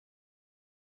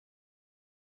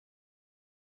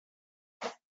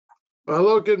Well,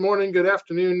 hello, good morning, good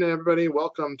afternoon, everybody.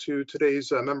 Welcome to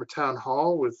today's member town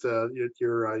hall with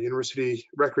your university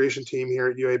recreation team here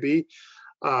at UAB.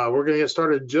 We're going to get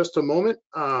started in just a moment,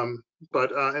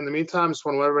 but in the meantime, just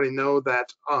want to let everybody know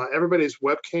that everybody's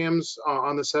webcams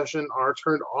on the session are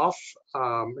turned off,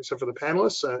 except for the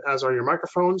panelists, as are your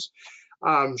microphones.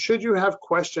 Should you have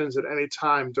questions at any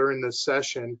time during this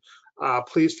session,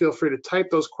 please feel free to type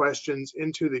those questions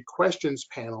into the questions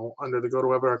panel under the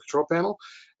GoToWebinar control panel,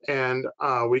 and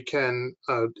we can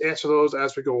answer those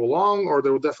as we go along, or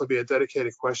there will definitely be a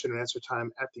dedicated question and answer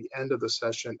time at the end of the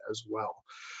session as well.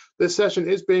 This session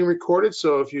is being recorded,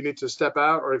 so if you need to step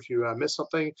out or if you miss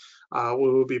something,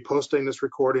 we will be posting this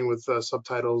recording with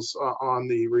subtitles on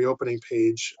the reopening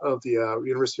page of the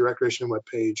University Recreation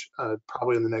webpage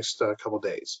probably in the next couple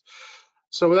days.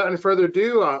 So without any further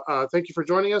ado, thank you for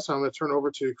joining us. I'm going to turn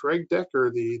over to Craig Decker,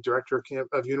 the Director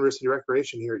of University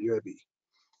Recreation here at UAB.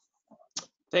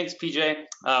 Thanks, PJ.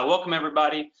 Welcome,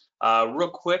 everybody. Real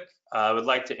quick, I would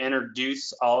like to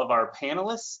introduce all of our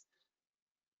panelists.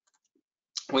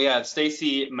 We have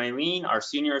Stacy Maylene, our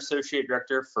Senior Associate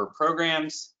Director for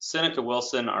Programs, Seneca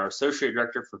Wilson, our Associate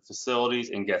Director for Facilities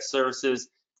and Guest Services,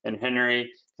 and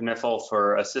Henry Kniffel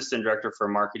for Assistant Director for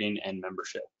Marketing and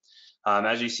Membership.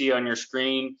 As you see on your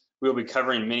screen, we'll be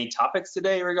covering many topics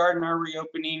today regarding our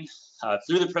reopening.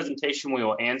 Through the presentation, we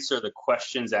will answer the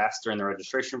questions asked during the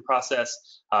registration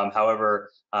process.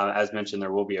 However, as mentioned,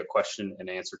 there will be a question and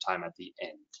answer time at the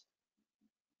end.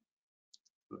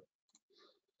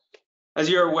 As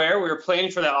you're aware, we're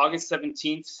planning for the August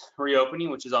 17th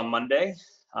reopening, which is on Monday.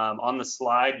 On the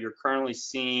slide, you're currently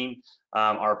seeing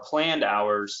our planned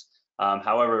hours.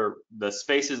 However, the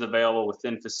spaces available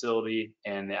within facility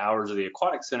and the hours of the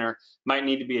aquatic center might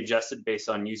need to be adjusted based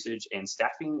on usage and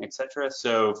staffing, etc.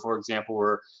 So, for example,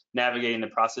 we're navigating the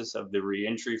process of the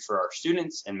re-entry for our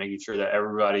students and making sure that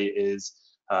everybody is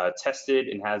tested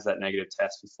and has that negative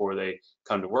test before they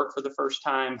come to work for the first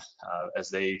time as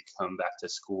they come back to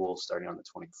school starting on the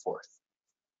 24th.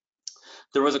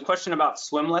 There was a question about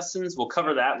swim lessons. We'll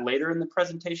cover that later in the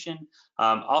presentation.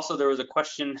 Also, there was a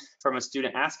question from a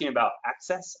student asking about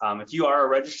access. If you are a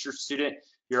registered student,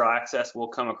 your access will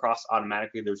come across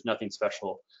automatically. There's nothing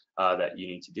special that you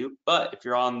need to do. But if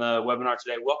you're on the webinar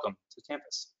today, welcome to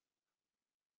campus.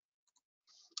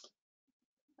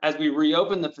 As we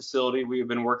reopen the facility, we have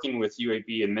been working with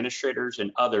UAB administrators and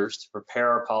others to prepare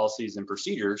our policies and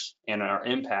procedures and our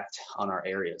impact on our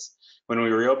areas. When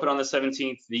we reopen on the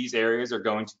 17th, these areas are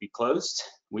going to be closed.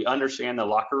 We understand the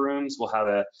locker rooms will have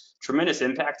a tremendous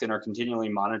impact and are continually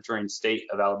monitoring state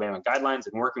of Alabama guidelines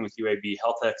and working with UAB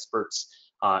health experts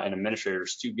and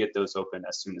administrators to get those open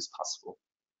as soon as possible.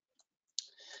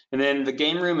 And then the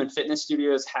game room and fitness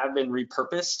studios have been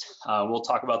repurposed. We'll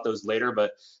talk about those later,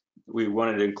 but we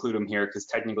wanted to include them here because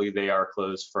technically they are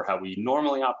closed for how we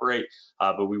normally operate,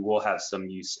 but we will have some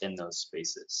use in those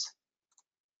spaces.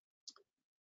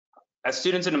 As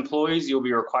students and employees, you'll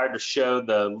be required to show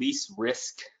the least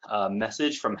risk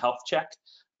message from Health Check.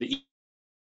 The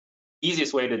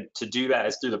easiest way to do that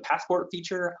is through the passport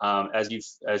feature. As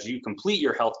you complete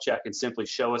your health check and simply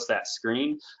show us that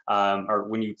screen, or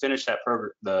when you finish that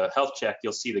program, the health check,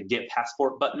 you'll see the Get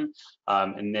Passport button,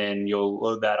 and then you'll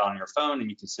load that on your phone, and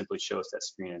you can simply show us that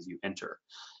screen as you enter.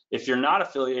 If you're not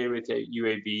affiliated with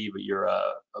UAB, but you're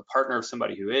a partner of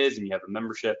somebody who is, and you have a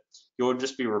membership, you'll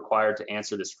just be required to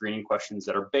answer the screening questions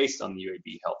that are based on the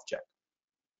UAB health check.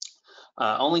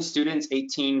 Only students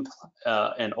 18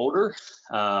 and older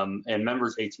and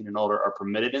members 18 and older are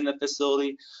permitted in the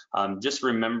facility. Just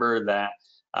remember that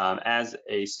as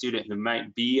a student who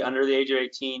might be under the age of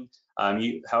 18,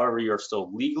 however, you're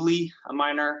still legally a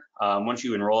minor. Once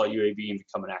you enroll at UAB and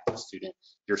become an active student,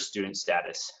 your student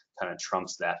status kind of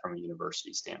trumps that from a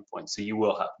university standpoint. So you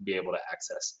will have to be able to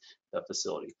access the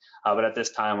facility. But at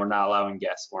this time, we're not allowing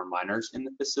guests or minors in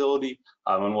the facility,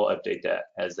 and we'll update that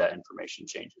as that information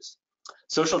changes.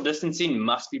 Social distancing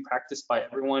must be practiced by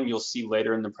everyone. You'll see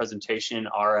later in the presentation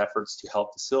our efforts to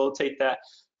help facilitate that,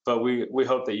 but we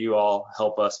hope that you all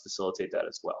help us facilitate that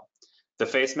as well. The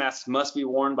face masks must be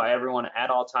worn by everyone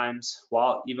at all times,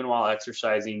 even while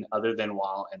exercising, other than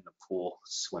while in the pool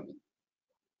swimming.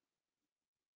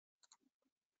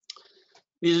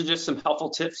 These are just some helpful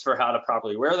tips for how to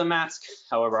properly wear the mask.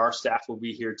 However, our staff will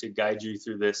be here to guide you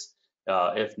through this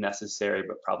if necessary,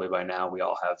 but probably by now we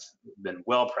all have been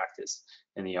well practiced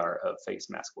in the art of face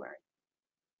mask wearing.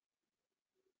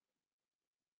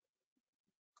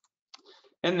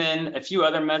 And then a few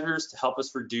other measures to help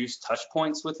us reduce touch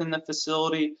points within the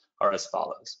facility are as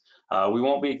follows. We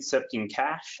won't be accepting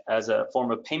cash as a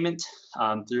form of payment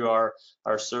through our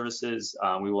services.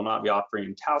 We will not be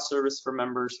offering towel service for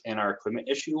members, and our equipment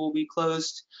issue will be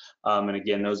closed. And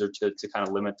again, those are to kind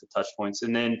of limit the touch points.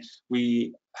 And then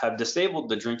we have disabled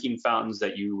the drinking fountains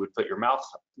that you would put your mouth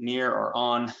near or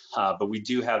on, but we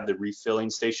do have the refilling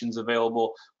stations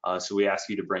available. So we ask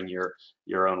you to bring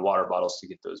your own water bottles to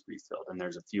get those refilled, and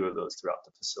there's a few of those throughout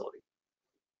the facility.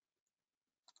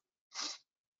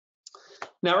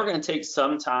 Now we're going to take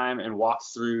some time and walk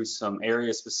through some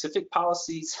area-specific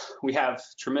policies. We have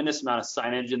tremendous amount of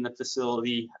signage in the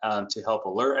facility to help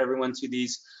alert everyone to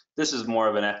these. This is more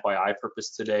of an FYI purpose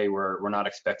today. We're not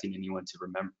expecting anyone to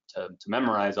remember to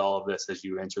memorize all of this as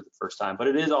you enter the first time, but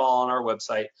it is all on our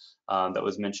website that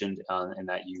was mentioned and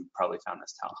that you probably found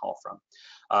this town hall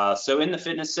from. So in the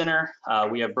fitness center,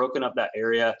 we have broken up that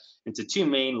area into two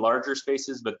main larger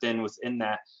spaces, but then within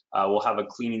that, we'll have a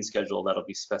cleaning schedule that'll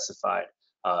be specified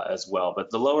as well. But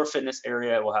the lower fitness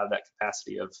area will have that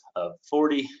capacity of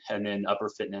 40, and then upper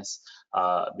fitness,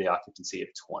 the occupancy of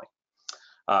 20.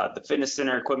 The fitness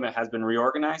center equipment has been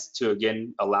reorganized to,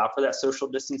 again, allow for that social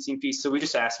distancing piece. So we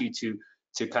just ask you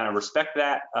to kind of respect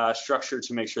that structure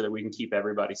to make sure that we can keep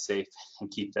everybody safe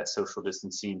and keep that social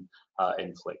distancing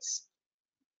in place.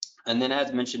 And then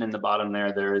as mentioned in the bottom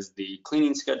there is the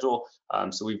cleaning schedule.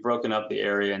 So we've broken up the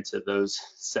area into those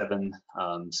 7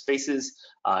 spaces,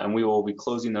 and we will be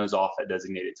closing those off at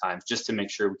designated times just to make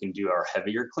sure we can do our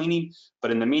heavier cleaning. But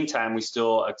in the meantime, we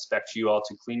still expect you all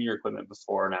to clean your equipment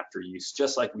before and after use,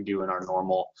 just like we do in our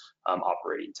normal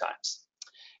operating times.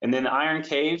 And then the Iron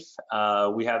Cave,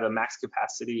 we have a max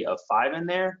capacity of 5 in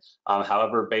there.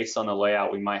 However, based on the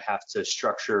layout, we might have to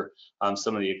structure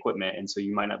some of the equipment. And so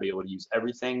you might not be able to use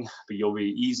everything, but you'll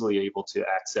be easily able to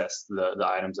access the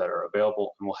items that are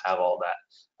available, and we'll have all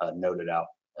that noted out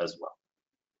as well.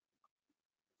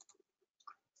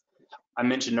 I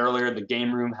mentioned earlier, the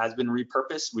game room has been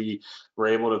repurposed. We were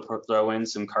able to throw in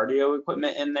some cardio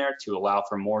equipment in there to allow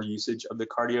for more usage of the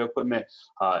cardio equipment.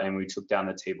 And we took down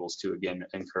the tables to, again,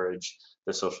 encourage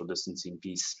the social distancing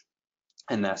piece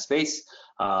in that space.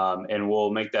 And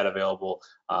we'll make that available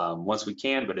once we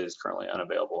can, but it is currently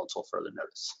unavailable until further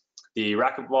notice. The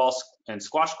racquetball and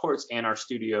squash courts and our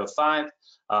Studio 5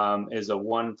 is a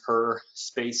 1 per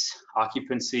space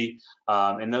occupancy,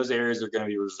 and those areas are going to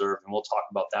be reserved, and we'll talk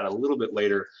about that a little bit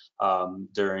later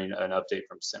during an update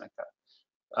from Seneca.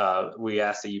 We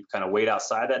ask that you kind of wait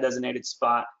outside that designated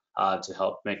spot to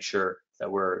help make sure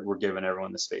that we're giving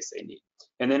everyone the space they need.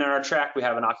 And then on our track, we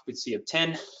have an occupancy of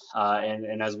 10,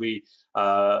 and as we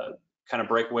kind of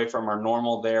break away from our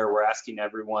normal there, we're asking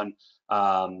everyone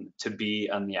to be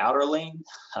on the outer lane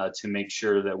to make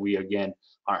sure that we, again,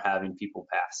 aren't having people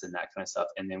pass and that kind of stuff.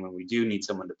 And then when we do need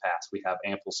someone to pass, we have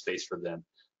ample space for them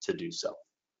to do so.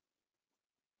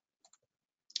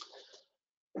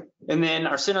 And then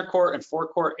our center court and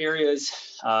forecourt areas,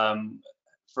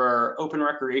 for open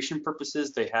recreation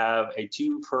purposes, they have a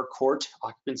 2 per court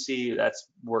occupancy. That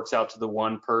works out to the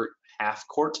 1 per half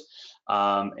court.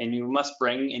 And you must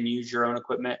bring and use your own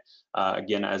equipment.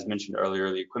 Again, as mentioned earlier,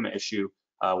 the equipment issue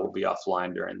will be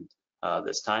offline during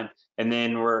this time. And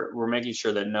then we're making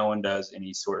sure that no one does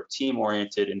any sort of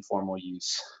team-oriented informal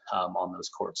use on those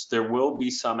courts. There will be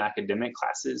some academic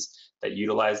classes that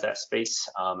utilize that space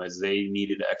as they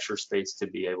needed extra space to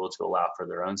be able to allow for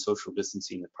their own social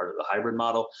distancing as part of the hybrid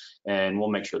model. And we'll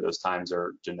make sure those times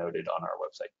are denoted on our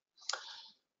website.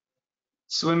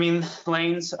 Swimming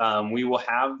lanes, we will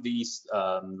have these,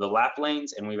 the lap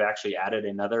lanes, and we've actually added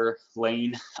another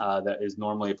lane that is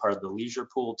normally a part of the leisure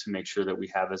pool to make sure that we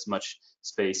have as much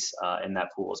space in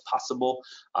that pool as possible.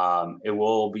 It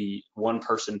will be 1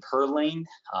 person per lane,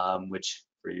 which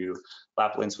for you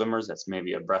lap lane swimmers, that's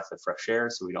maybe a breath of fresh air,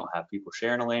 so we don't have people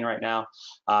sharing a lane right now.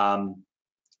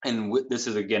 And this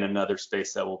is, again, another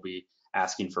space that will be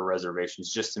asking for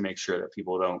reservations just to make sure that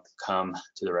people don't come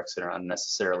to the rec center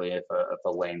unnecessarily if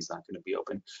a lane's not going to be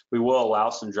open. We will allow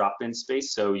some drop-in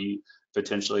space, so you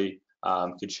potentially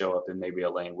could show up and maybe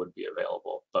a lane would be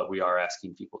available, but we are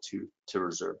asking people to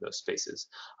reserve those spaces.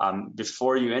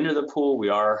 Before you enter the pool, we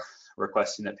are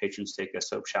requesting that patrons take a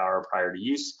soap shower prior to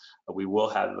use. We will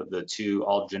have the 2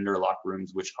 all-gender locker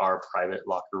rooms, which are private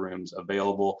locker rooms,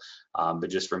 available, but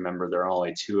just remember there are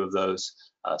only 2 of those.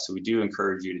 So we do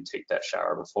encourage you to take that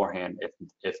shower beforehand.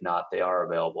 If not, they are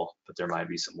available, but there might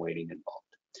be some waiting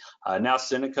involved. Now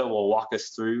Seneca will walk us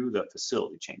through the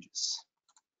facility changes.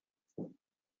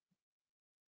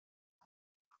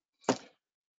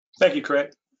 Thank you, Craig.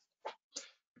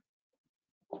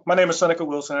 My name is Seneca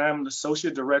Wilson. I am the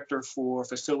Associate Director for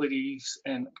Facilities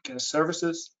and Guest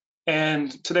Services.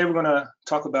 And today we're going to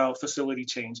talk about facility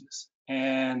changes.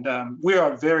 And we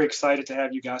are very excited to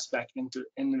have you guys back into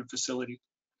the facility.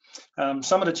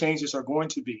 Some of the changes are going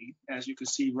to be, as you can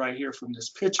see right here from this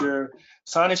picture,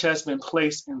 signage has been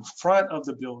placed in front of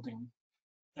the building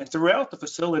and throughout the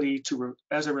facility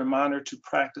as a reminder to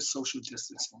practice social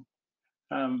distancing.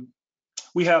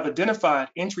 We have identified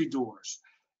entry doors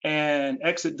and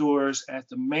exit doors at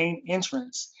the main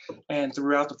entrance and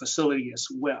throughout the facility as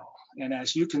well. And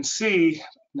as you can see,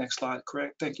 next slide,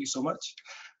 correct, thank you so much.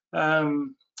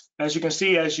 As you can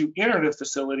see, as you enter the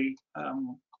facility,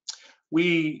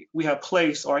 we have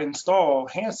placed or installed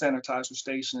hand sanitizer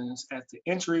stations at the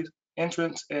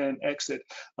entrance and exit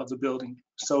of the building,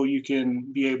 so you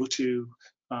can be able to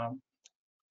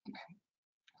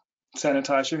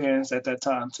sanitize your hands at that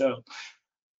time. So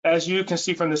as you can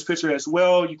see from this picture as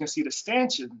well, you can see the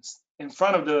stanchions in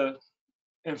front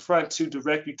to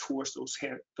direct you towards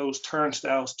those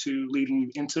turnstiles to leading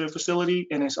you into the facility,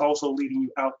 and it's also leading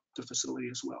you out the facility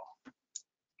as well.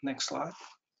 Next slide.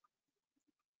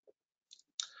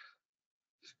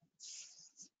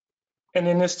 And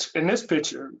in this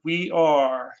picture, we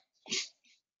are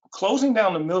closing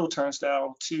down the middle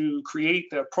turnstile to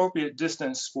create the appropriate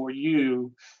distance for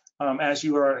you as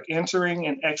you are entering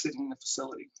and exiting the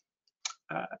facility.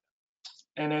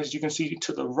 And as you can see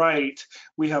to the right,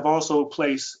 we have also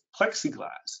placed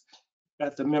plexiglass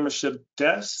at the membership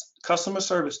desk, customer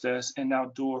service desk, and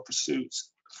outdoor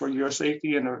pursuits for your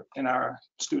safety and our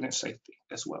student safety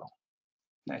as well.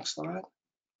 Next slide.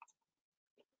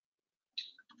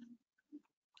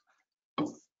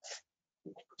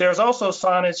 There's also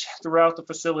signage throughout the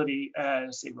facility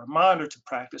as a reminder to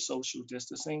practice social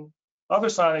distancing. Other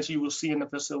signage you will see in the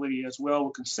facility as well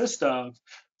will consist of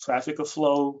traffic of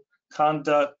flow,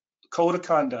 conduct, code of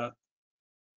conduct,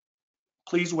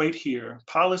 please wait here,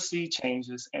 policy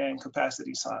changes, and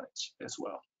capacity signage as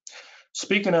well.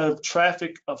 Speaking of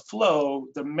traffic of flow,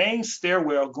 the main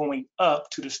stairwell going up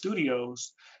to the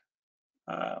studios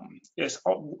is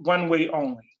one way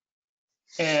only.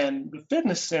 And the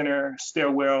fitness center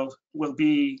stairwell will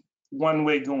be one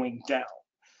way going down.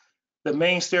 The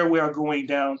main stairwell going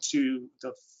down to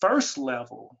the first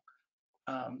level,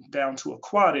 down to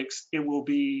aquatics, it will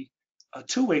be a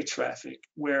two-way traffic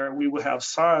where we will have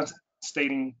signs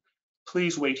stating,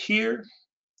 please wait here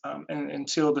and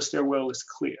until the stairwell is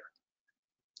clear.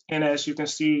 And as you can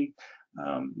see,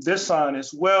 this sign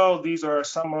as well, these are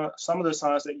some of the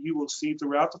signs that you will see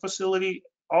throughout the facility.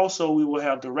 Also, we will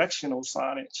have directional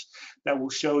signage that will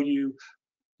show you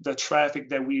the traffic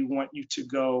that we want you to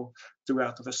go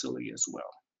throughout the facility as well.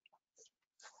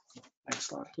 Next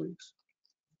slide, please.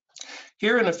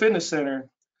 Here in the fitness center,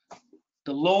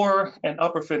 the lower and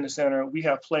upper fitness center, we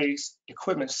have placed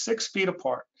equipment 6 feet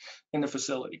apart in the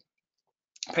facility.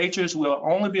 Patrons will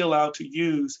only be allowed to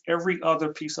use every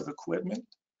other piece of equipment.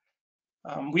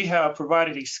 We have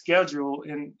provided a schedule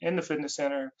in the fitness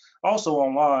center, also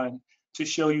online, to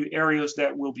show you areas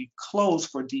that will be closed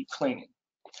for deep cleaning.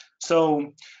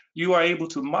 So you are able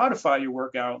to modify your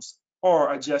workouts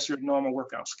or adjust your normal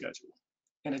workout schedule.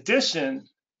 In addition,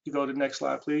 you go to the next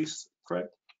slide, please, Craig.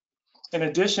 In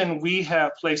addition, we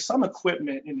have placed some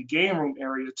equipment in the game room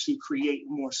area to create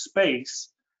more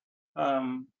space,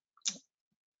 so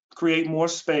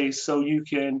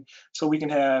we can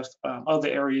have other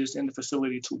areas in the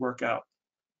facility to work out.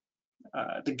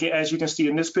 As you can see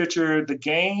in this picture, the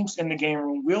games in the game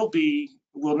room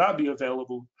will not be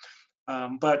available,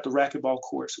 but the racquetball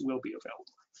courts will be available.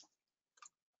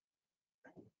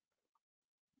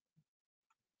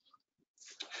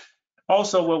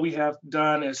 Also, what we have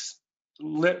done is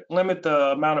limit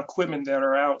the amount of equipment that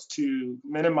are out to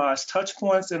minimize touch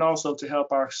points and also to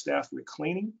help our staff with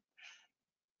cleaning.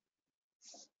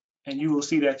 And you will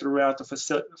see that throughout the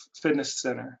fitness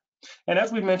center. And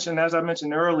as I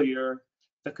mentioned earlier,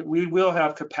 we will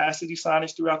have capacity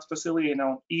signage throughout the facility, and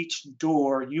on each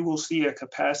door, you will see a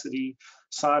capacity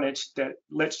signage that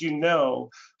lets you know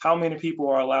how many people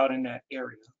are allowed in that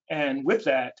area. And with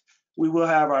that, we will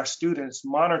have our students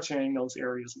monitoring those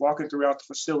areas, walking throughout the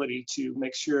facility to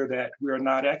make sure that we are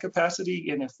not at capacity.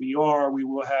 And if we are, we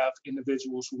will have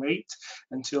individuals wait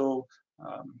until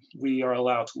we are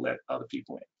allowed to let other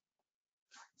people in.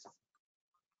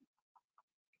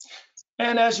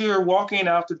 And as you're walking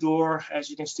out the door, as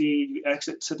you can see, you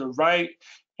exit to the right,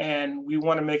 and we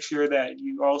want to make sure that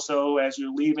you also, as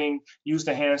you're leaving, use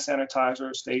the hand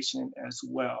sanitizer station as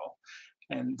well.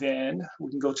 And then we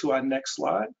can go to our next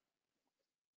slide.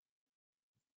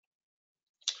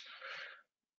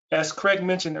 As Craig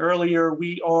mentioned earlier,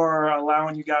 we are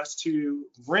allowing you guys to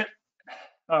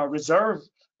reserve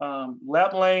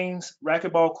lap lanes,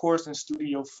 racquetball courts, and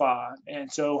Studio 5.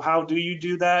 And so how do you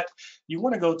do that? You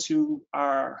want to go to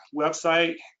our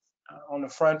website. On the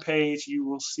front page, you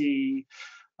will see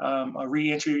a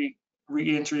reentry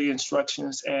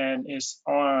instructions, and it's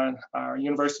on our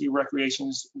University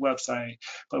Recreation's website.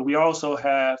 But we also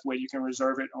have where you can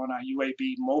reserve it on our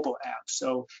UAB mobile app.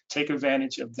 So take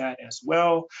advantage of that as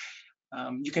well.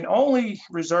 You can only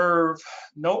reserve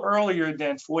no earlier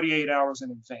than 48 hours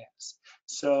in advance.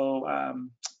 So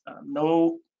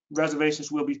no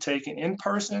reservations will be taken in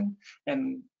person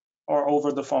and or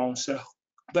over the phone. So,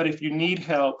 but if you need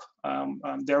help,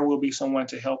 there will be someone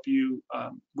to help you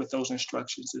with those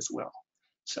instructions as well.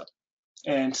 So,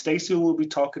 and Stacy will be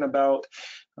talking about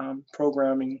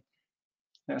programming,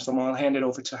 and so I'm gonna hand it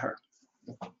over to her.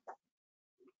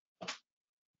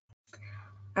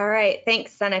 All right,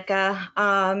 thanks, Seneca.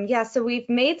 Yeah, so we've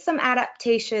made some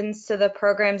adaptations to the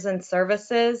programs and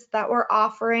services that we're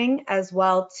offering as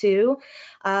well too,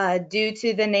 due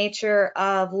to the nature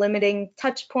of limiting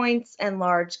touch points and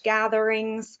large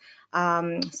gatherings.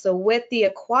 So with the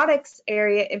aquatics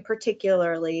area in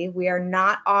particularly, we are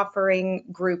not offering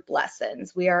group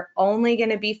lessons. We are only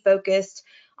going to be focused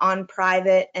on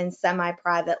private and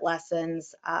semi-private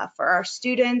lessons for our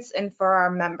students and for our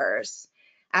members.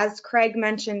 As Craig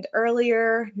mentioned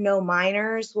earlier, no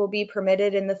minors will be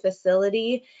permitted in the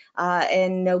facility,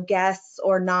 and no guests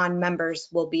or non-members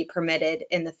will be permitted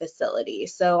in the facility.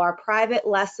 So our private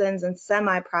lessons and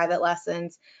semi-private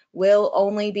lessons will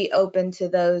only be open to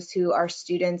those who are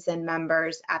students and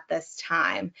members at this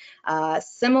time.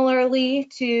 Similarly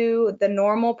to the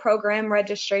normal program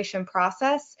registration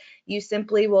process, you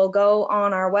simply will go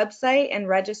on our website and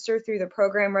register through the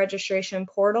program registration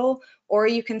portal, or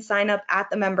you can sign up at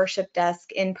the membership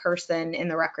desk in person in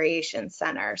the Recreation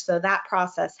Center. So that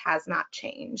process has not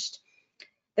changed.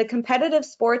 The competitive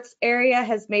sports area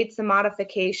has made some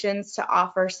modifications to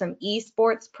offer some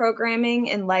esports programming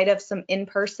in light of some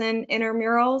in-person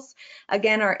intramurals.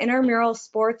 Again, our intramural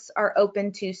sports are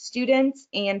open to students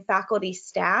and faculty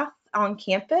staff on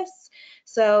campus.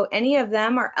 So any of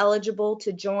them are eligible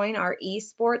to join our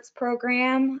esports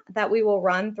program that we will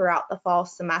run throughout the fall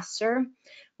semester.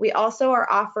 We also are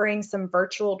offering some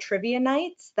virtual trivia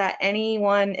nights that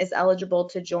anyone is eligible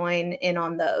to join in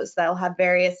on those. They'll have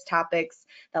various topics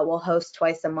that we'll host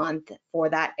twice a month for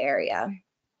that area.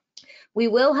 We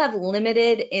will have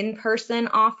limited in-person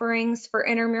offerings for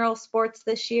intramural sports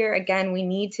this year. Again, we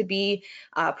need to be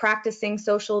practicing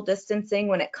social distancing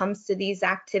when it comes to these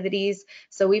activities.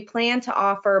 So we plan to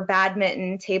offer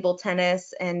badminton, table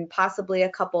tennis, and possibly a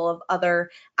couple of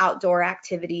other outdoor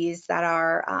activities that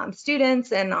our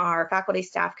students and our faculty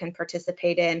staff can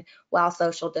participate in while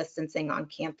social distancing on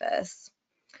campus.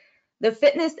 The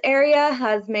fitness area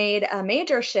has made a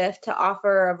major shift to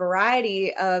offer a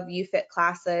variety of UFIT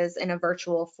classes in a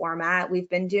virtual format. We've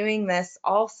been doing this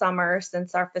all summer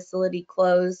since our facility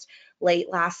closed late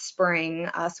last spring.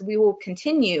 So we will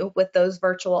continue with those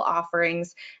virtual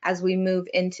offerings as we move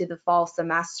into the fall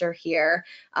semester here.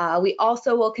 We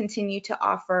also will continue to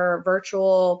offer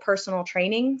virtual personal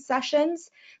training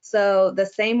sessions. So the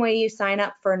same way you sign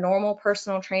up for normal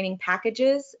personal training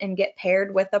packages and get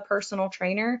paired with a personal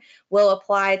trainer will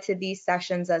apply to these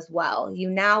sessions as well. You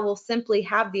now will simply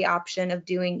have the option of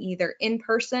doing either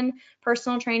in-person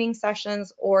personal training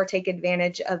sessions or take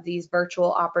advantage of these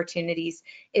virtual opportunities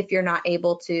if you're not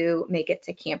able to make it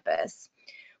to campus.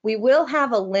 We will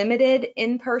have a limited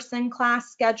in-person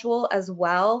class schedule as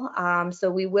well.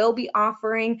 So we will be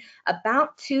offering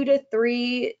about 2 to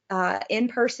 3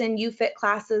 in-person UFIT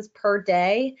classes per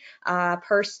day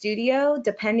per studio,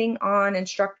 depending on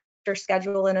instructor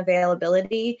schedule and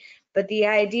availability. But the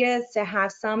idea is to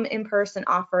have some in-person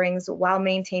offerings while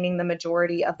maintaining the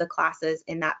majority of the classes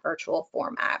in that virtual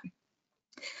format.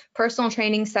 Personal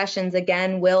training sessions,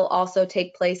 again, will also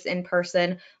take place in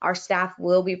person. Our staff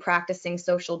will be practicing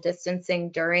social distancing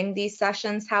during these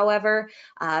sessions, however.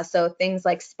 So things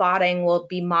like spotting will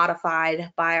be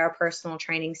modified by our personal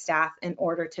training staff in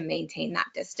order to maintain that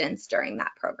distance during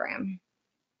that program.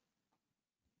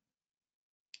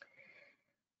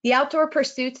 The outdoor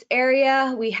pursuits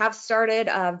area, we have started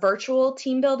virtual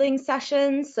team building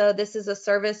sessions. So this is a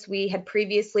service we had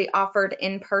previously offered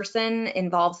in person,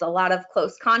 involves a lot of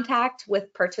close contact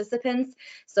with participants.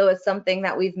 So it's something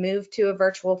that we've moved to a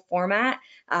virtual format.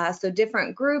 So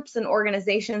different groups and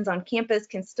organizations on campus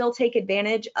can still take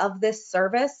advantage of this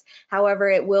service. However,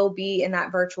 it will be in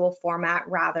that virtual format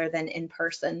rather than in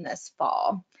person this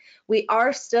fall. We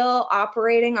are still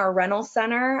operating our rental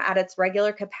center at its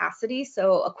regular capacity,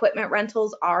 so equipment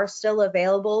rentals are still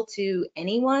available to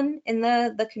anyone in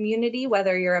the community,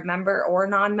 whether you're a member or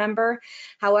non-member.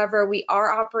 However, we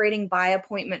are operating by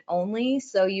appointment only,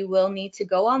 so you will need to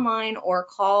go online or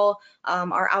call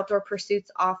our Outdoor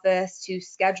Pursuits office to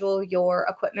schedule your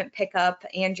equipment pickup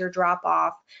and your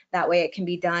drop-off. That way it can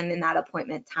be done in that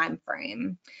appointment time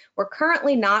frame. We're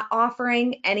currently not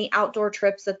offering any outdoor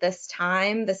trips at this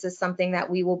time. This is something that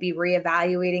we will be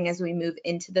reevaluating as we move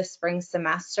into the spring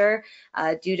semester.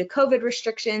 Due to COVID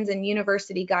restrictions and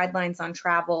university guidelines on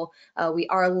travel, we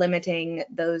are limiting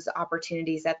those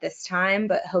opportunities at this time,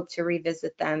 but hope to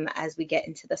revisit them as we get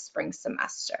into the spring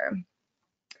semester.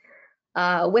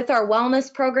 With our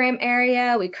wellness program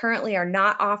area, we currently are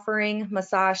not offering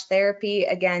massage therapy,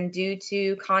 again, due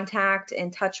to contact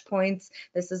and touch points.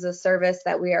 This is a service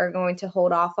that we are going to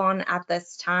hold off on at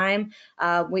this time.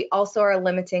 We also are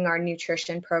limiting our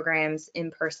nutrition programs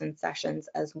in-person sessions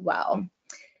as well.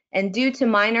 And due to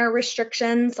minor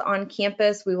restrictions on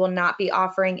campus, we will not be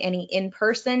offering any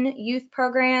in-person youth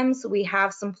programs. We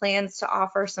have some plans to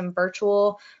offer some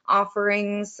virtual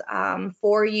offerings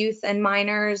for youth and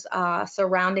minors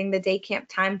surrounding the day camp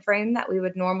timeframe that we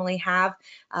would normally have.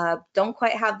 Don't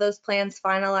quite have those plans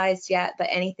finalized yet, but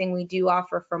anything we do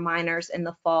offer for minors in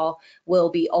the fall will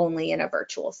be only in a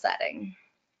virtual setting.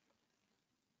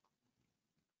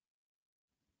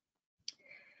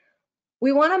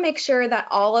 We want to make sure that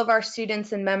all of our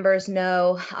students and members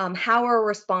know how we're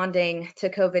responding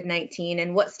to COVID-19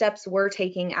 and what steps we're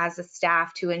taking as a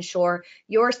staff to ensure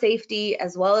your safety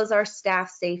as well as our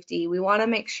staff safety. We want to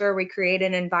make sure we create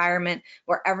an environment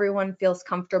where everyone feels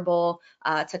comfortable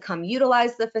to come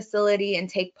utilize the facility and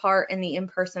take part in the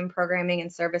in-person programming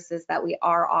and services that we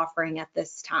are offering at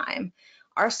this time.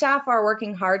 Our staff are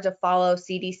working hard to follow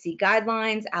CDC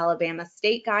guidelines, Alabama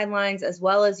state guidelines, as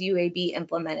well as UAB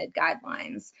implemented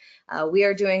guidelines. We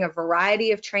are doing a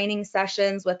variety of training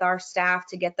sessions with our staff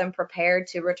to get them prepared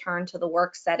to return to the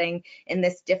work setting in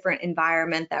this different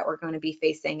environment that we're going to be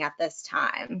facing at this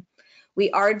time. We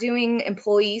are doing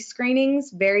employee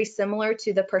screenings very similar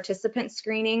to the participant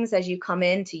screenings as you come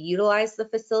in to utilize the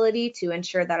facility to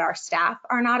ensure that our staff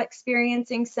are not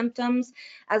experiencing symptoms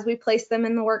as we place them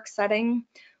in the work setting.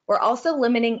 We're also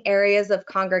limiting areas of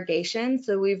congregation.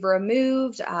 So we've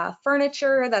removed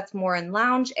furniture that's more in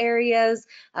lounge areas.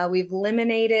 We've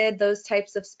eliminated those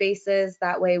types of spaces.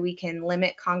 That way we can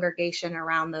limit congregation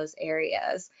around those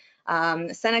areas.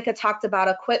 Seneca talked about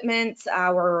equipment.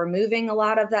 We're removing a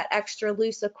lot of that extra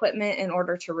loose equipment in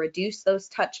order to reduce those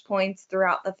touch points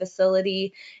throughout the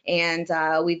facility. And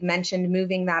we've mentioned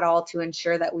moving that all to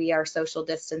ensure that we are social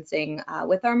distancing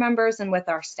with our members and with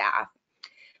our staff.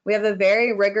 We have a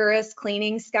very rigorous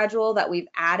cleaning schedule that we've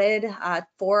added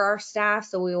for our staff.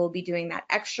 So we will be doing that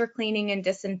extra cleaning and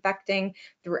disinfecting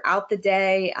throughout the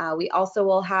day. We also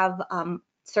will have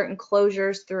certain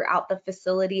closures throughout the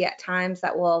facility at times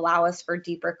that will allow us for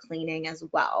deeper cleaning as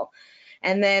well.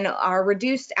 And then our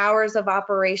reduced hours of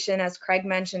operation, as Craig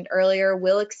mentioned earlier,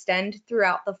 will extend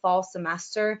throughout the fall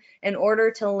semester in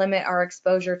order to limit our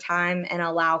exposure time and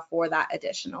allow for that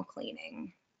additional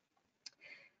cleaning.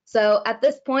 So at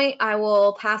this point, I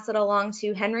will pass it along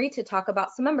to Henry to talk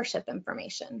about some membership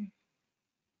information.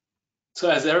 So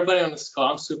as everybody on this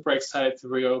call, I'm super excited to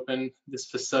reopen this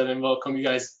facility and welcome you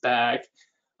guys back.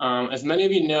 As many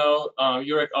of you know,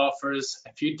 UREC offers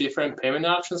a few different payment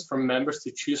options for members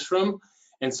to choose from.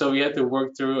 And so we had to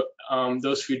work through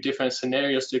those few different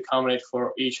scenarios to accommodate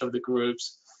for each of the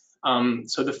groups.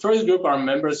 So the first group are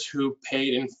members who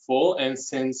paid in full, and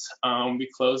since we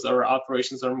closed our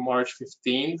operations on March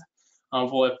 15th,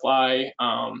 we'll apply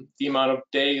the amount of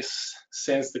days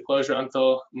since the closure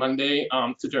until Monday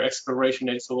to their expiration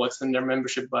date, so we'll extend their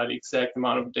membership by the exact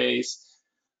amount of days.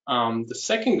 The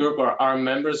second group are our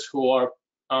members who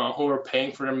are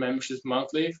paying for their memberships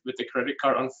monthly with the credit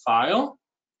card on file.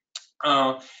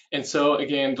 And so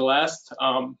again, the last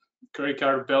credit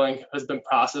card billing has been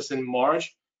processed in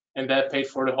March, and that paid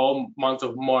for the whole month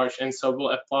of March. And so we'll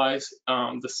apply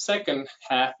the second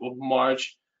half of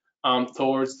March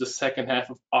towards the second half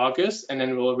of August, and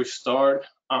then we'll restart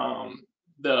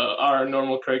our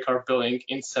normal credit card billing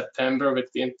in September with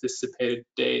the anticipated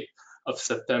date of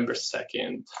September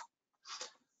 2nd.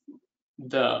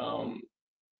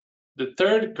 The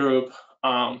third group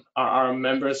are our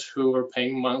members who are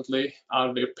paying monthly out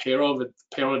of their payroll with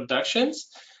payroll deductions.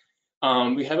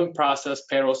 We haven't processed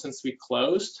payroll since we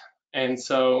closed, and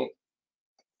so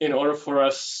in order for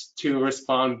us to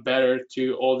respond better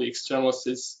to all the external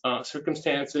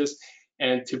circumstances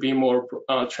and to be more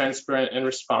transparent and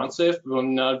responsive, we will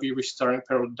not be restarting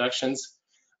payroll deductions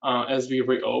as we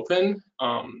reopen.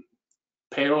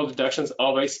 Payroll deductions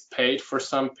always paid for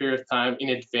some period of time in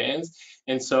advance,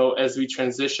 and so as we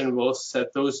transition, we'll set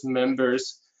those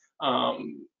members.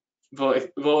 We'll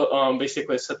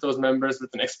basically set those members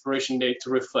with an expiration date to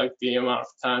reflect the amount of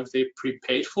times they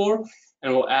prepaid for,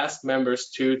 and we'll ask members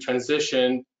to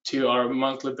transition to our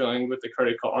monthly billing with the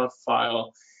credit card on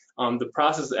file. The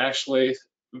process is actually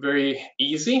very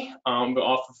easy. We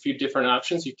offer a few different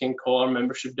options. You can call our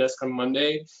membership desk on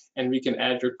Monday and we can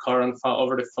add your card on file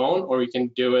over the phone, or you can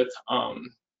do it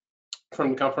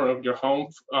from the comfort of your home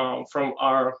from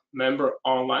our member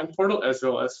online portal, as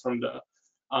well as from the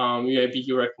UAB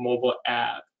UREC mobile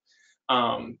app.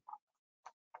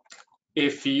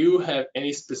 If you have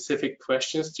any specific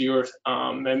questions to your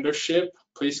membership,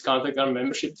 please contact our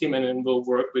membership team and then we'll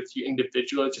work with you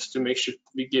individually just to make sure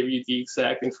we give you the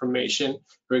exact information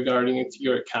regarding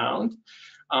your account.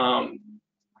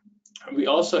 We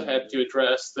also had to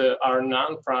address our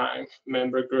non-prime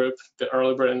member group, the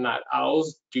early bird and night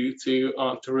owls, due to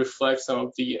reflect some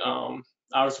of the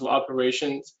hours of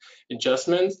operations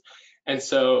adjustments. And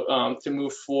so to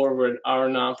move forward, our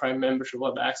non-prime members will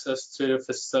have access to the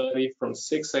facility from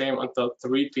 6 a.m. until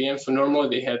 3 p.m. So normally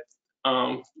they had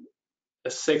a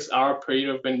 6-hour period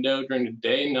of window during the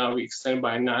day. Now we extend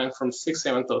by 9 from 6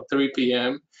 a.m. until 3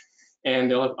 p.m. And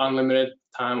they'll have unlimited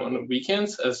time on the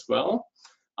weekends as well.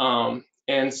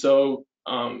 And so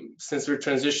since we're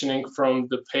transitioning from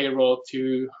the payroll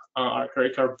to our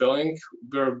credit card billing,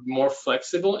 we're more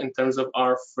flexible in terms of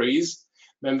our freeze,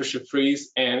 membership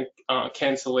freeze and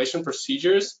cancellation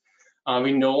procedures.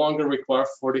 We no longer require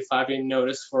 45-day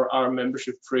notice for our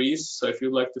membership freeze. So if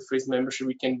you'd like to freeze membership,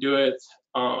 we can do it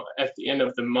at the end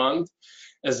of the month,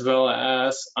 as well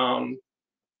as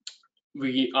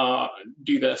we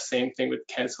do the same thing with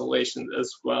cancellations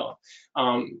as well.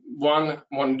 One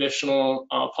additional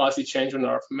policy change on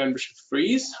our membership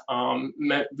freeze,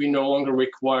 we no longer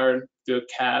require the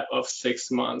cap of 6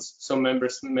 months. So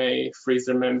members may freeze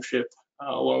their membership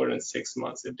longer than 6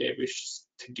 months if they wish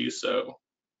to do so.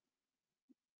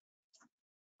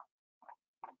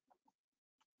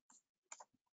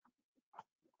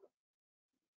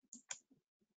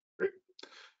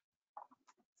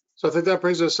 So I think that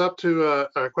brings us up to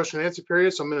a question and answer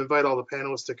period. So I'm going to invite all the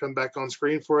panelists to come back on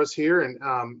screen for us here. And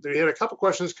we had a couple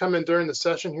questions come in during the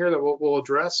session here that we'll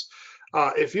address.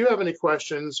 If you have any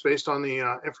questions based on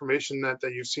the information that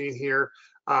you've seen here,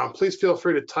 please feel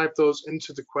free to type those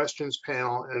into the questions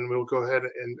panel and we'll go ahead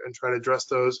and try to address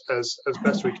those as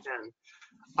best we can.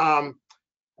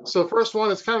 So the first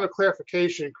one is kind of a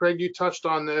clarification. Craig, you touched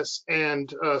on this,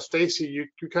 and Stacy, you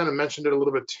kind of mentioned it a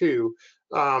little bit too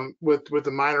with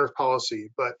the minor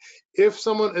policy. But if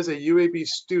someone is a UAB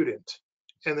student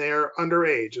and they are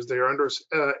underage, as they are under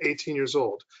 18 years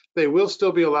old, they will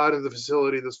still be allowed in the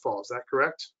facility this fall. Is that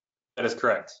correct? That is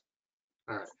correct.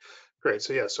 All right, great.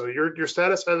 So yeah, so your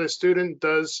status as a student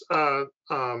does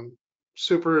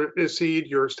supersede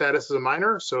your status as a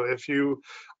minor. So if you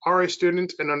are a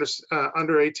student and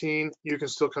under 18, you can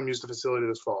still come use the facility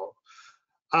this fall.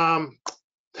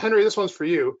 Henry, this one's for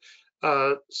you.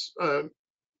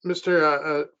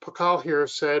 Mr. Pakal here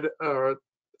said,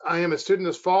 I am a student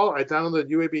this fall. I downloaded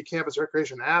the UAB Campus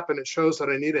Recreation app and it shows that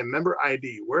I need a member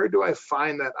ID. Where do I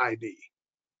find that ID?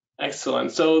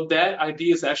 Excellent. So that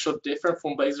ID is actually different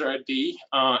from Blazer ID,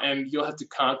 and you'll have to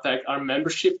contact our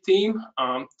membership team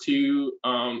to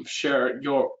share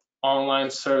your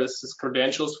online services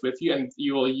credentials with you, and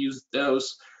you will use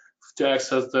those to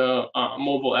access the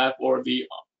mobile app or the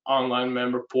online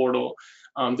member portal.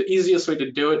 The easiest way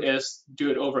to do it is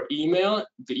do it over email.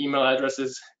 The email address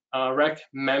is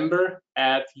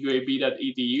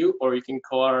recmember@uab.edu, or you can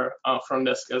call our front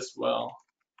desk as well.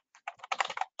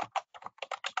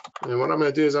 And what I'm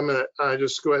going to do is I'm going to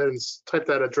just go ahead and type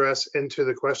that address into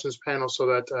the questions panel so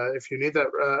that if you need that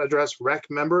address,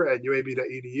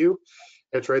 recmember@uab.edu,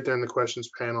 it's right there in the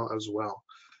questions panel as well.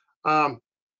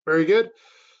 Very good.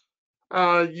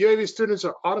 UAB students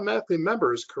are automatically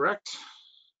members, correct?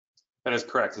 That is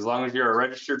correct. As long as you're a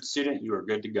registered student, you are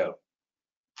good to go.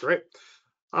 Great.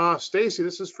 Stacy,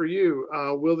 this is for you.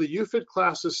 Will the UFIT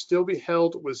classes still be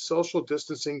held with social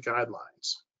distancing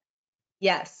guidelines?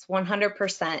 Yes,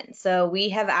 100%. So we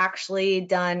have actually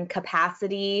done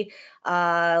capacity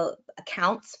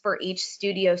accounts for each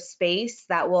studio space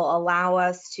that will allow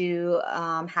us to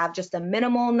have just a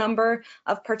minimal number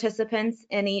of participants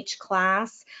in each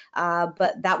class,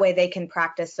 but that way they can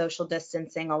practice social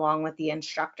distancing along with the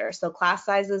instructor. So class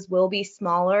sizes will be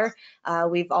smaller.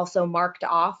 We've also marked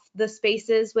off the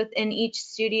spaces within each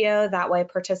studio. That way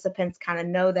participants kind of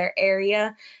know their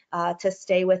area to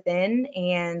stay within,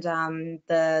 and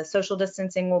the social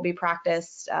distancing will be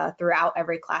practiced throughout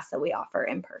every class that we offer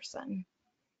in person.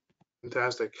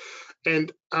 Fantastic.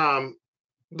 And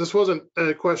this wasn't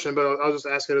a question, but I'll just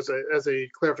ask it as a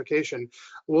clarification.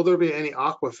 Will there be any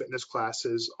aqua fitness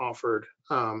classes offered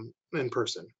in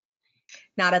person?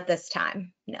 Not at this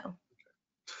time, no.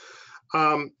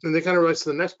 And that kind of relates to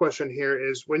the next question here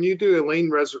is, when you do a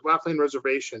lap lane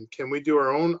reservation, can we do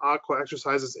our own aqua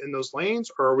exercises in those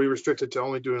lanes, or are we restricted to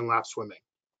only doing lap swimming?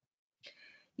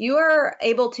 You are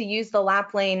able to use the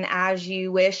lap lane as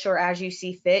you wish or as you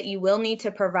see fit. You will need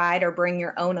to provide or bring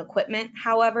your own equipment.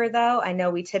 However, though, I know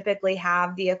we typically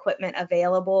have the equipment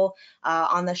available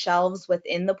on the shelves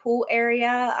within the pool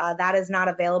area. That is not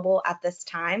available at this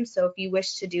time. So if you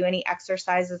wish to do any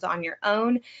exercises on your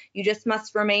own, you just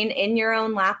must remain in your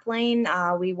own lap lane.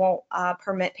 We won't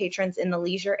permit patrons in the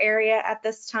leisure area at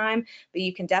this time, but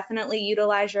you can definitely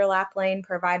utilize your lap lane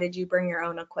provided you bring your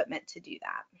own equipment to do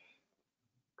that.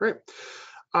 Great.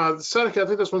 Seneca, I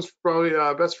think this one's probably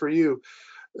best for you.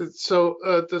 So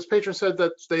this patron said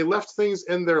that they left things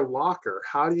in their locker.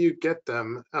 How do you get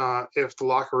them if the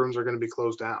locker rooms are going to be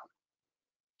closed down?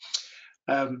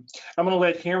 I'm going to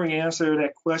let Henry answer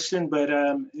that question, but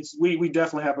we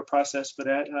definitely have a process for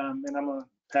that, and I'm going to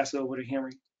pass it over to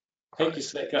Henry. Thank you,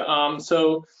 Seneca.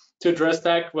 So to address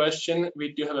that question,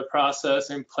 we do have a process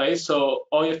in place. So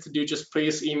all you have to do, just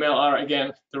please email our,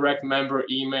 again, direct member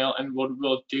email, and what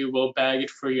we'll do, we'll bag it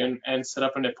for you and set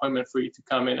up an appointment for you to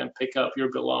come in and pick up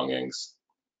your belongings.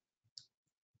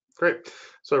 Great.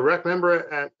 So rec member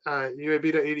at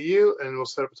uab.edu, and we'll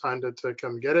set up a time to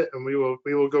come get it, and we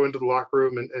will go into the locker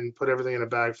room and put everything in a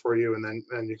bag for you, and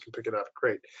then you can pick it up.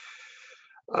 Great.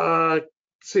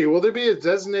 See, will there be a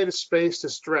designated space to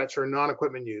stretch or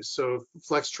non-equipment use? So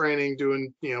flex training,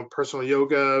 doing personal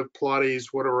yoga, Pilates,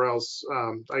 whatever else.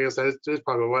 I guess that is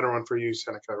probably a better one for you,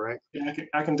 Seneca, right? Yeah,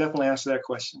 I can definitely answer that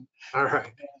question. All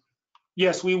right.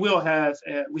 Yes, we will have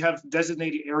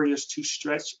designated areas to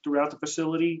stretch throughout the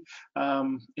facility.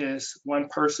 Is one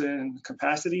person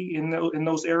capacity in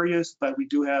those areas, but we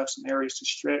do have some areas to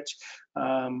stretch,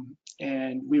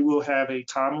 and we will have a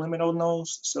time limit on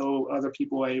those, so other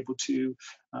people are able to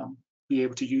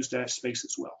use that space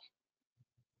as well.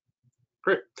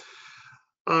 Great.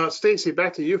 Stacy,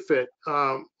 back to you, Fit.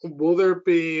 Will there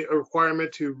be a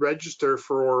requirement to register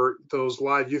for those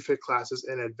live UFIT classes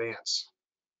in advance?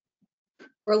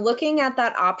 We're looking at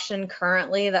that option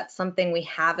currently. That's something we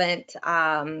haven't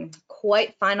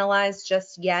quite finalized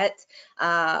just yet.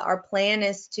 Our plan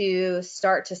is to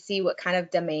start to see what kind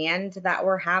of demand that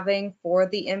we're having for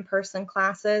the in-person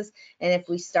classes. And if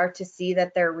we start to see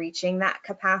that they're reaching that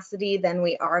capacity, then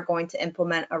we are going to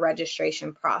implement a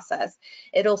registration process.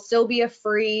 It'll still be a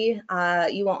free,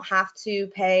 you won't have to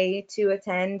pay to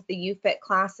attend the UFIT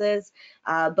classes,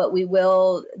 but we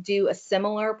will do a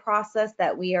similar process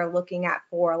that we are looking at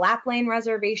for lap lane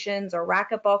reservations or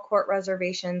racquetball court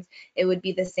reservations. It would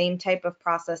be the same type of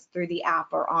process through the app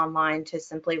or online to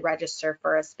simply register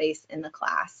for a space in the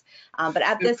class. But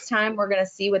at this time, we're going to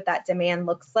see what that demand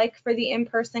looks like for the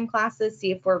in-person classes,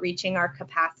 see if we're reaching our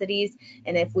capacities.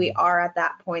 And if we are at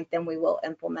that point, then we will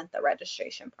implement the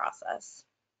registration process.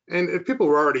 And if people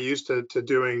were already used to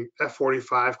doing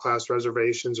F45 class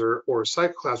reservations or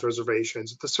cycle class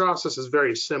reservations, the process is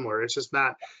very similar. It's just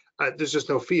not, there's just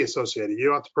no fee associated. You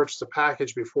don't have to purchase a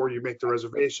package before you make the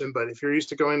reservation, but if you're used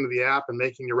to going to the app and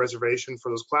making your reservation for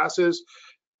those classes,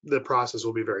 the process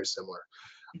will be very similar.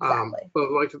 Exactly.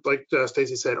 But like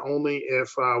Stacy said, only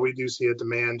if we do see a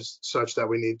demand such that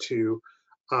we need to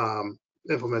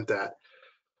implement that.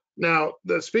 Now,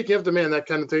 speaking of demand, that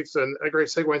kind of takes a great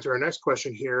segue into our next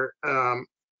question here.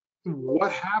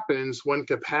 What happens when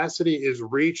capacity is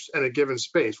reached in a given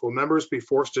space? Will members be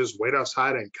forced to just wait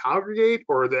outside and congregate,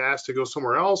 or are they asked to go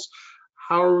somewhere else?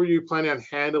 How are you planning on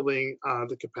handling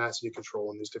the capacity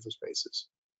control in these different spaces?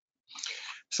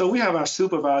 So we have our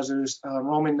supervisors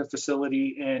roaming the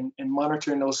facility and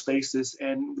monitoring those spaces,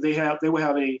 and they will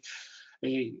have an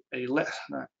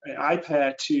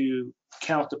iPad to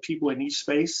count the people in each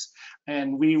space,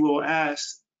 and we will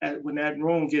ask, when that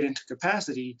room get into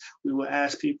capacity, we will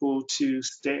ask people to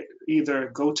either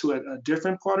go to a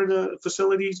different part of the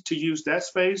facility to use that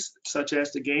space, such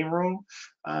as the game room,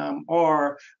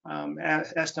 or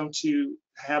ask them to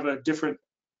have a different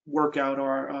workout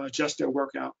or adjust their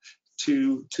workout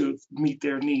to meet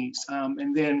their needs.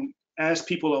 And then as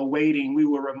people are waiting, we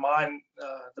will remind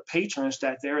the patrons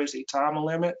that there is a time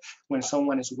limit when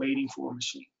someone is waiting for a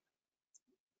machine.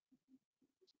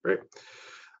 Great.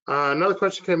 Another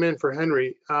question came in for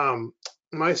Henry.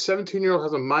 My 17-year-old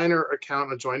has a minor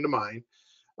account adjoined to mine.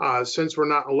 Since we're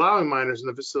not allowing minors in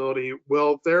the facility,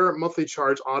 will their monthly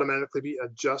charge automatically be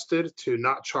adjusted to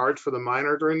not charge for the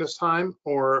minor during this time?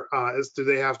 Or do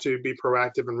they have to be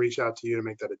proactive and reach out to you to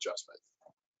make that adjustment?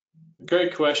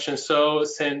 Great question. So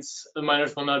since the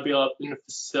minors will not be allowed in the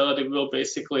facility, we'll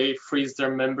basically freeze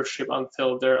their membership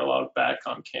until they're allowed back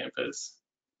on campus.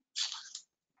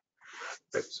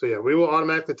 Right. So yeah, we will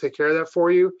automatically take care of that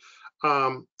for you.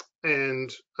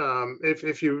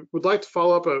 If you would like to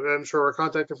follow up, I'm sure our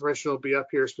contact information will be up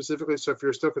here specifically. So if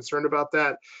you're still concerned about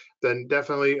that, then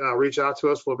definitely reach out to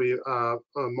us. We'll be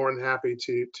more than happy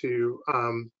to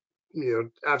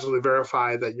absolutely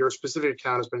verify that your specific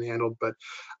account has been handled. But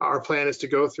our plan is to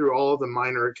go through all of the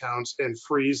minor accounts and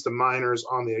freeze the minors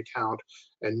on the account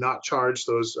and not charge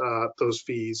those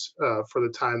fees for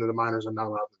the time that the minors are not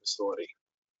allowed in the facility.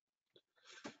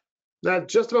 That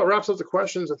just about wraps up the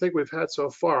questions I think we've had so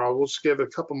far. I will just give a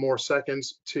couple more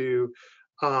seconds to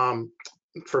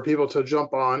for people to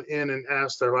jump on in and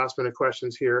ask their last minute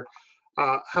questions here.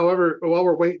 However, while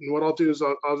we're waiting, what I'll do is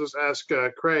I'll just ask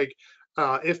Craig,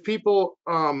 if people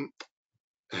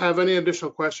have any additional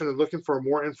questions and looking for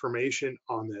more information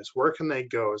on this, where can they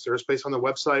go? Is there a space on the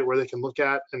website where they can look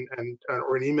at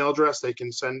or an email address they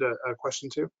can send a question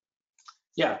to?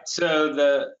 Yeah, so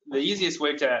the easiest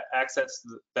way to access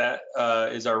that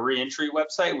is our reentry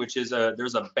website, which is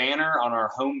there's a banner on our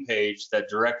homepage that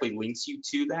directly links you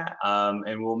to that,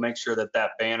 and we'll make sure that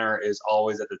that banner is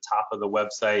always at the top of the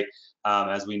website.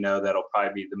 As we know, that'll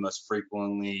probably be the most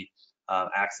frequently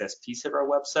accessed piece of our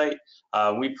website.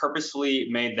 We purposefully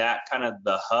made that kind of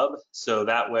the hub, so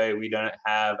that way we don't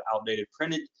have outdated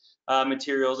printed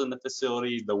materials in the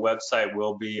facility. The website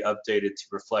will be updated to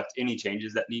reflect any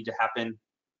changes that need to happen.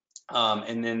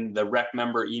 And then the rec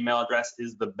member email address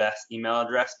is the best email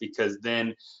address, because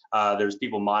then there's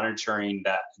people monitoring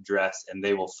that address and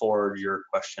they will forward your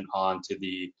question on to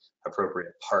the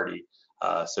appropriate party.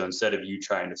 So instead of you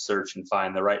trying to search and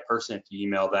find the right person, if you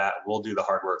email that, we'll do the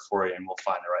hard work for you and we'll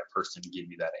find the right person to give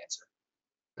you that answer.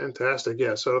 Fantastic.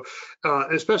 Yeah. So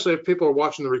especially if people are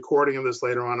watching the recording of this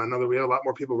later on, I know that we have a lot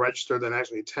more people registered than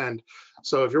actually attend.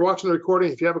 So if you're watching the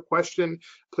recording, if you have a question,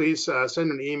 please send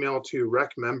an email to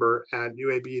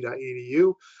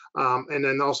recmember@uab.edu. And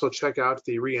then also check out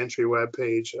the reentry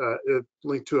webpage,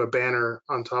 linked to a banner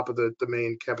on top of the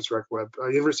main campus rec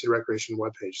University Recreation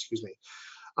webpage, excuse me.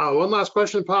 One last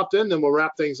question popped in, then we'll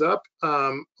wrap things up.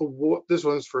 This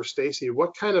one's for Stacy.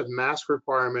 What kind of mask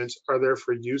requirements are there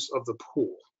for use of the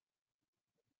pool?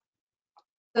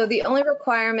 So the only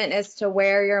requirement is to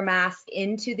wear your mask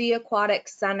into the aquatic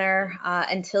center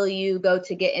until you go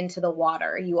to get into the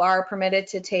water. You are permitted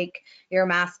to take your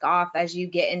mask off as you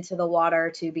get into the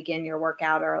water to begin your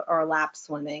workout or lap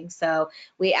swimming. So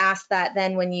we ask that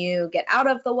then when you get out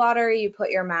of the water, you put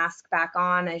your mask back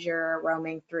on as you're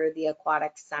roaming through the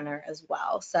aquatic center as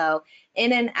well. So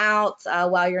in and out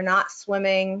while you're not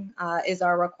swimming is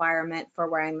our requirement for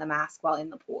wearing the mask while in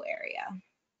the pool area.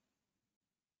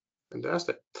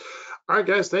 Fantastic. All right,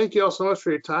 guys, thank you all so much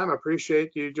for your time. I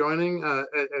appreciate you joining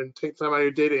and take time out of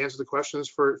your day to answer the questions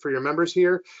for your members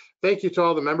here. Thank you to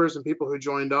all the members and people who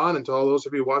joined on, and to all those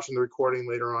of you watching the recording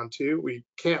later on too. We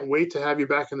can't wait to have you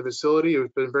back in the facility.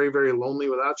 It's been very, very lonely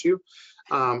without you.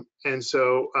 And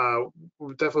so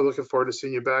we're definitely looking forward to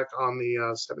seeing you back on the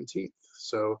 17th.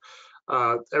 So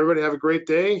everybody have a great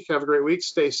day. Have a great week.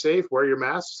 Stay safe, wear your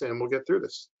masks, and we'll get through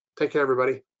this. Take care,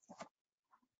 everybody.